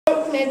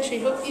documentary.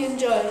 Hope you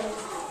enjoy.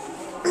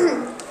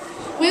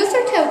 Whales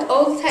are killed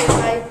all the time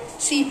by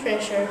sea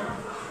pressure.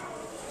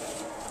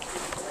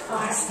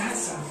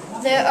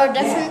 There are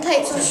different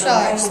types of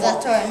sharks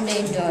that are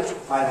endangered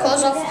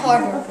because of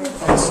harbour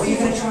frequency.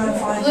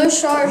 Blue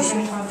sharks,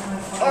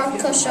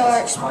 orca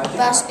sharks,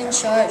 basking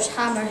sharks,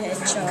 hammerhead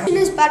sharks. Pollution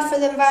is bad for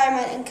the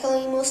environment and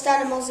killing most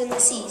animals in the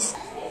seas.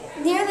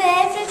 Nearly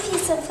every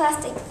piece of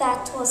plastic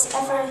that was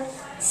ever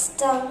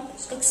still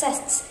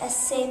exists in the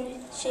same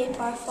shape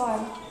or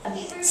form.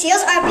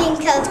 Seals are being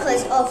killed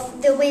because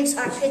of the waves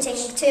are putting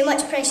too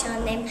much pressure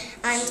on them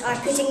and are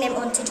putting them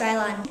onto dry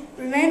land.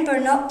 Remember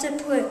not to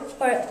pollute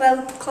or it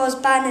will cause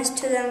badness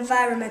to the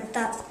environment.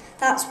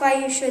 That's why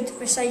you should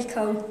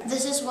recycle.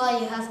 This is why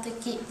you have to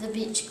keep the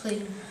beach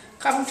clean.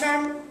 Come to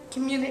our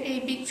community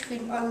beach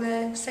clean on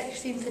the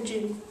 16th of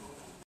June.